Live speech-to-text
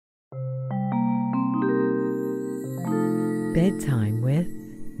Bedtime with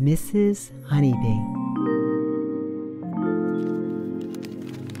Mrs. Honeybee.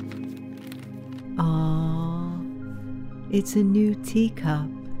 It's a new teacup.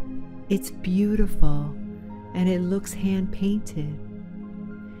 It's beautiful and it looks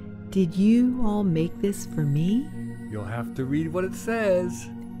hand-painted. Did you all make this for me? You'll have to read what it says.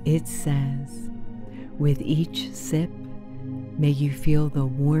 It says, with each sip, may you feel the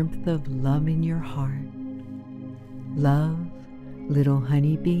warmth of love in your heart. Love, little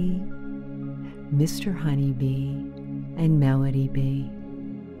Honeybee, Mr. Honeybee, and Melody Bee.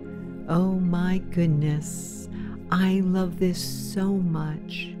 Oh my goodness, I love this so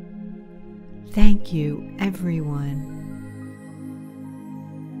much. Thank you, everyone.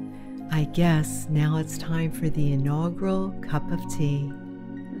 I guess now it's time for the inaugural cup of tea.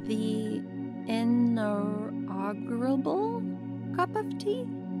 The inaugural cup of tea?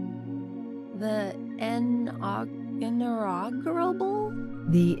 The inaugural?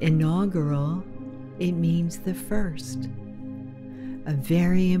 The inaugural, it means the first. A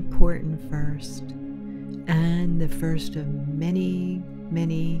very important first. And the first of many,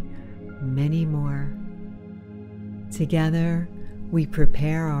 many, many more. Together, we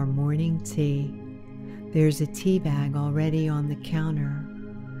prepare our morning tea. There's a tea bag already on the counter.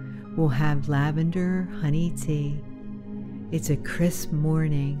 We'll have lavender honey tea. It's a crisp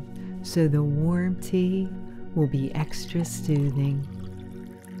morning, so the warm tea will be extra soothing.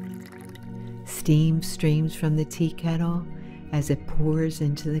 Steam streams from the tea kettle as it pours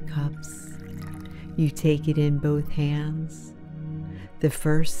into the cups. You take it in both hands. The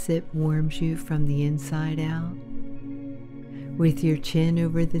first sip warms you from the inside out. With your chin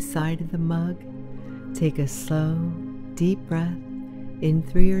over the side of the mug, take a slow, deep breath in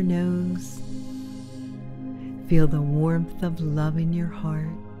through your nose. Feel the warmth of love in your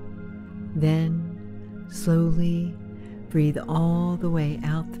heart. Then, slowly breathe all the way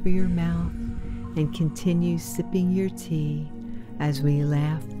out through your mouth and continue sipping your tea as we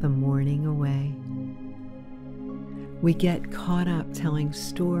laugh the morning away. We get caught up telling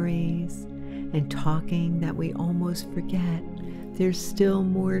stories and talking that we almost forget there's still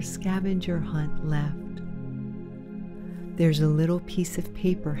more scavenger hunt left. There's a little piece of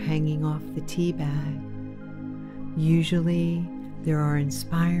paper hanging off the tea bag. Usually there are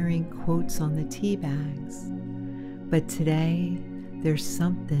inspiring quotes on the tea bags, but today there's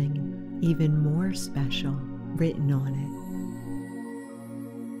something even more special written on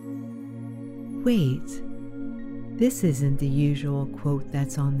it. Wait. This isn't the usual quote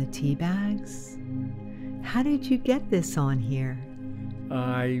that's on the tea bags. How did you get this on here?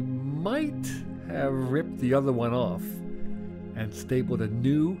 I might have ripped the other one off and stapled a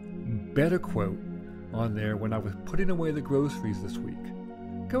new, better quote on there when I was putting away the groceries this week.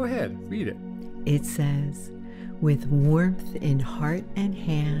 Go ahead, read it. It says, with warmth in heart and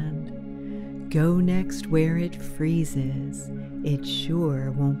hand, go next where it freezes. It sure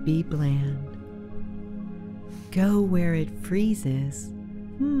won't be bland. Go where it freezes.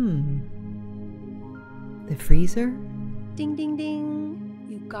 The freezer? Ding, ding, ding.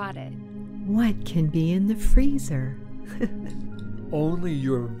 You got it. What can be in the freezer? Only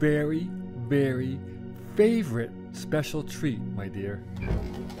your very, very favorite special treat, my dear.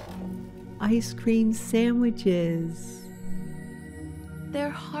 Ice cream sandwiches. They're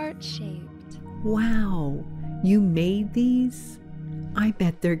heart-shaped. Wow, you made these? I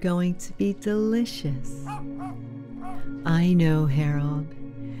bet they're going to be delicious. I know, Harold,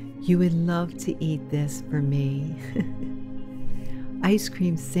 you would love to eat this for me. Ice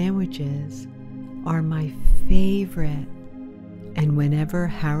cream sandwiches are my favorite, and whenever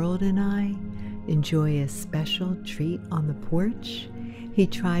Harold and I enjoy a special treat on the porch, he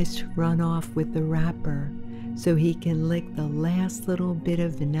tries to run off with the wrapper so he can lick the last little bit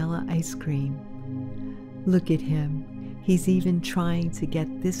of vanilla ice cream. Look at him. He's even trying to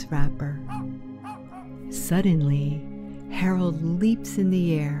get this wrapper. Suddenly, Harold leaps in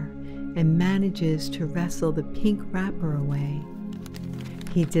the air and manages to wrestle the pink wrapper away.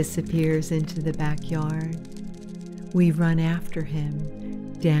 He disappears into the backyard. We run after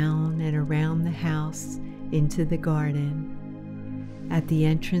him, down and around the house, into the garden. At the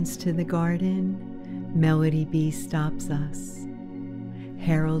entrance to the garden, Melody Bee stops us.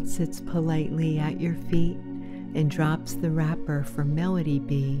 Harold sits politely at your feet and drops the wrapper for Melody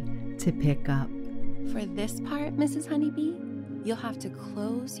Bee to pick up. For this part, Mrs. Honeybee, you'll have to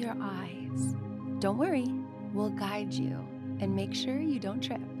close your eyes. Don't worry, we'll guide you and make sure you don't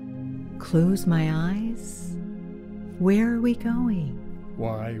trip. Close my eyes? Where are we going?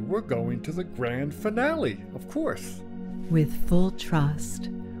 Why, we're going to the grand finale, of course. With full trust,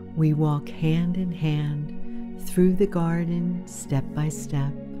 we walk hand in hand through the garden step by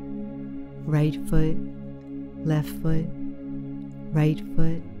step. Right foot, left foot, right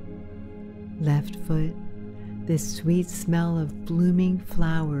foot, left foot. The sweet smell of blooming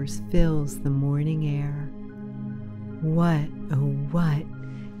flowers fills the morning air. What, oh what,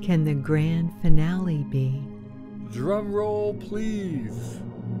 can the grand finale be? Drum roll, please.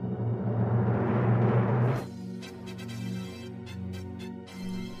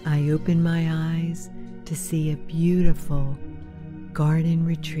 I open my eyes to see a beautiful garden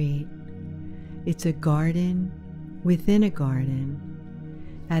retreat. It's a garden within a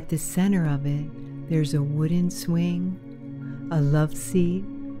garden. At the center of it, there's a wooden swing, a love seat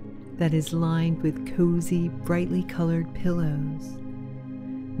that is lined with cozy, brightly colored pillows.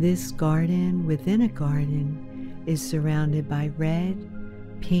 This garden within a garden is surrounded by red,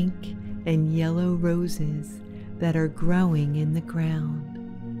 pink, and yellow roses that are growing in the ground.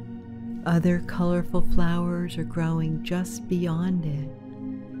 Other colorful flowers are growing just beyond it.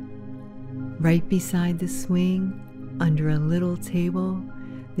 Right beside the swing, under a little table,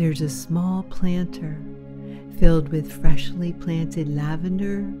 there's a small planter filled with freshly planted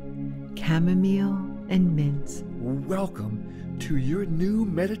lavender, chamomile, and mint. Welcome to your new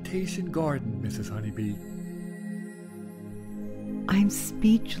meditation garden, Mrs. Honeybee. I'm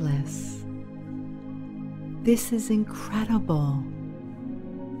speechless. This is incredible.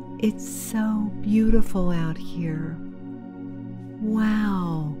 It's so beautiful out here.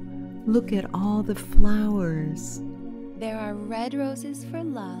 Wow, look at all the flowers. There are red roses for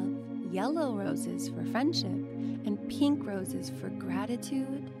love, yellow roses for friendship, and pink roses for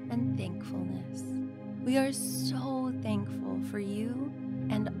gratitude and thankfulness. We are so thankful for you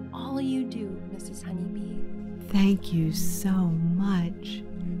and all you do, Mrs. Honeybee. Thank you so much.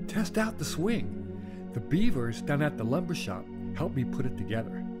 Test out the swing. The beavers down at the lumber shop helped me put it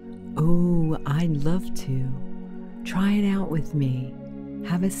together. Oh, I'd love to. Try it out with me.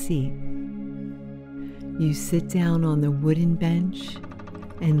 Have a seat. You sit down on the wooden bench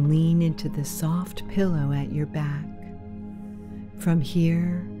and lean into the soft pillow at your back. From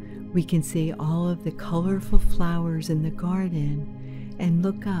here, we can see all of the colorful flowers in the garden and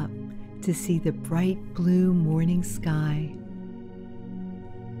look up to see the bright blue morning sky.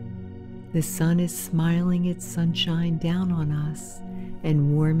 The sun is smiling its sunshine down on us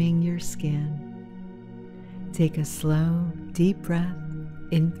and warming your skin. Take a slow, deep breath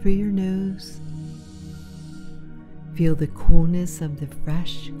in through your nose. Feel the coolness of the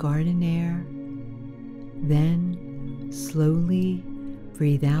fresh garden air. Then, slowly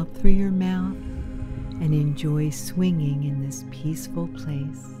breathe out through your mouth and enjoy swinging in this peaceful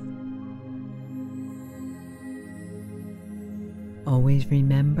place. Always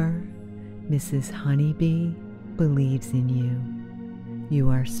remember, Mrs. Honeybee believes in you. You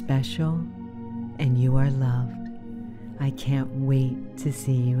are special and you are loved. I can't wait to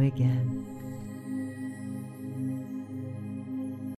see you again.